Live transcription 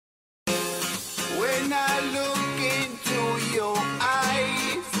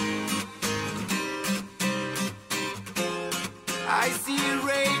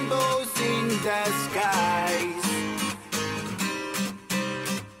the skies.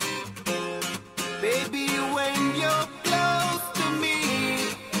 Baby, when you're close to me,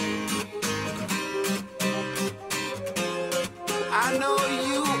 I know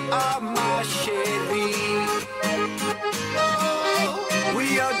you are my Sherry. Oh,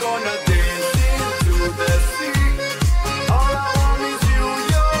 we are gonna dance into the sea. All I want is you,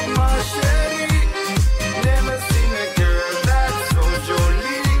 you're my Sherry. Never seen a girl that's so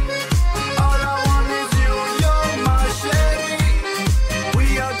jolie. All I want is you, you're my Sherry. We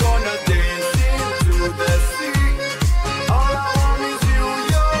are gonna dance into the sea. All I want is you,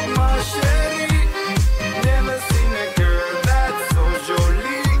 you're my Sherry. Never seen a girl that's so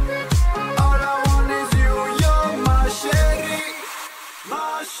jolie. All I want is you, you're my Sherry.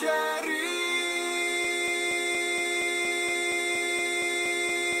 My Sherry.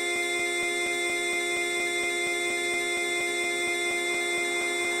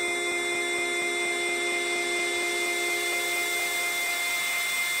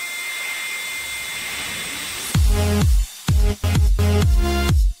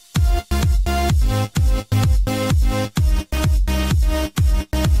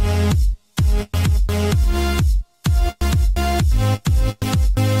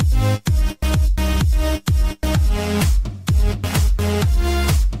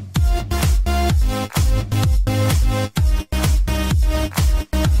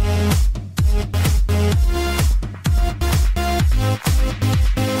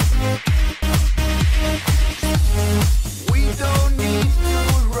 We don't need to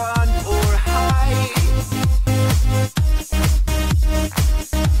run or hide.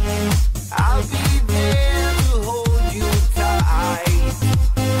 I'll be there to hold you tight.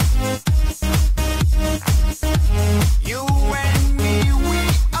 You and me, we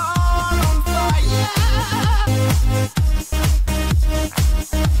are on fire.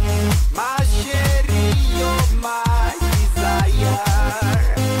 My Sherry, you're my desire.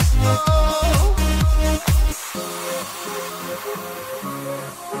 Oh.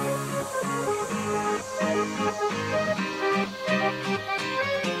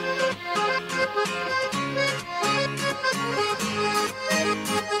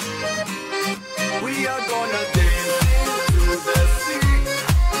 We are gonna dance into the sea.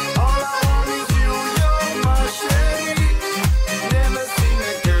 All I want is you, you're my Sherry. Never seen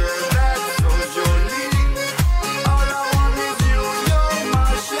a girl that's so jolie. All I want is you, you're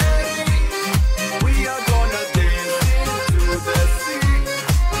my Sherry. We are gonna dance into the sea.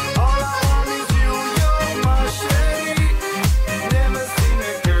 All I want is you, you're my Sherry. Never seen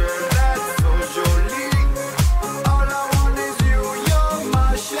a girl that's so jolie. All I want is you, you're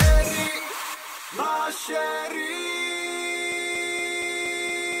my Sherry. My Sherry.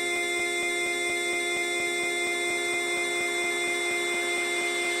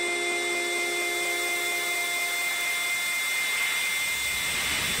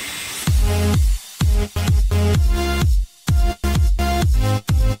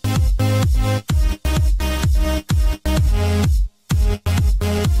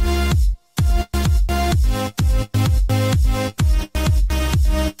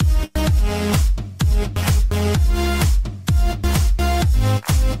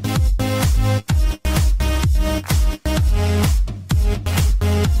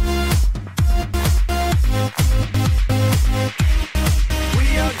 We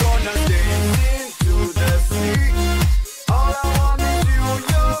are gonna dance into the sea. All I want is you,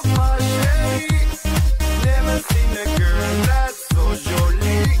 you're my Sherry. Never seen a girl that's so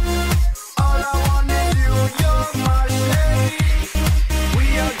jolie. All I want is you, you're my Sherry. We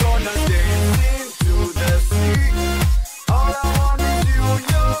are gonna dance into the sea. All I want is you,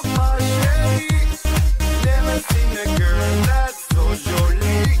 you're my Sherry. Never seen a girl that's so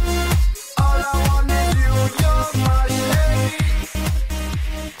jolie. All I want is you, you're my Sherry.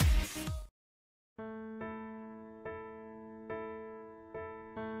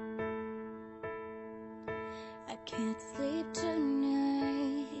 I can't sleep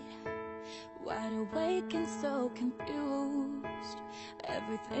tonight, wide awake and so confused.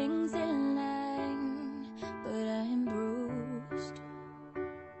 Everything's in line, but I am bruised.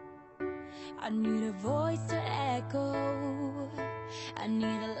 I need a voice to echo, I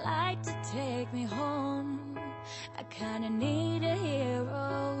need a light to take me home. I kinda need a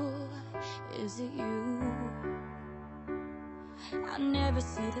hero, is it you? I never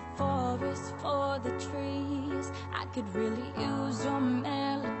see the forest for the trees. I could really use your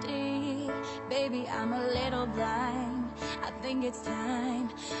melody. Baby, I'm a little blind. I think it's time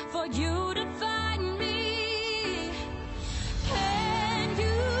for you to find me. Can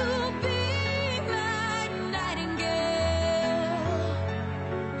you be my nightingale?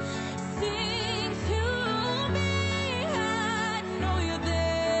 Sing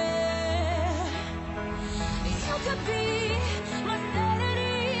could be my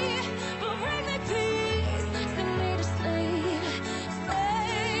sanity, but bring me peace, sing me to sleep. Say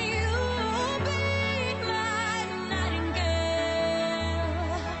you'll be my nightingale.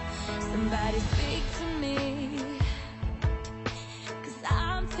 Somebody speak to me, 'cause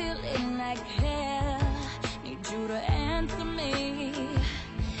I'm feeling like hell. Need you to answer me,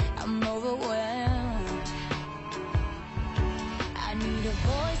 I'm overwhelmed. I need a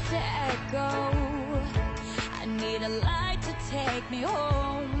voice to echo, I need a light to take me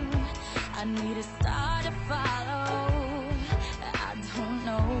home, I need a star to follow, I don't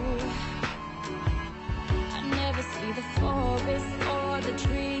know. I never see the forest or the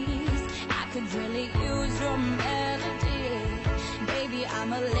trees, I could really use your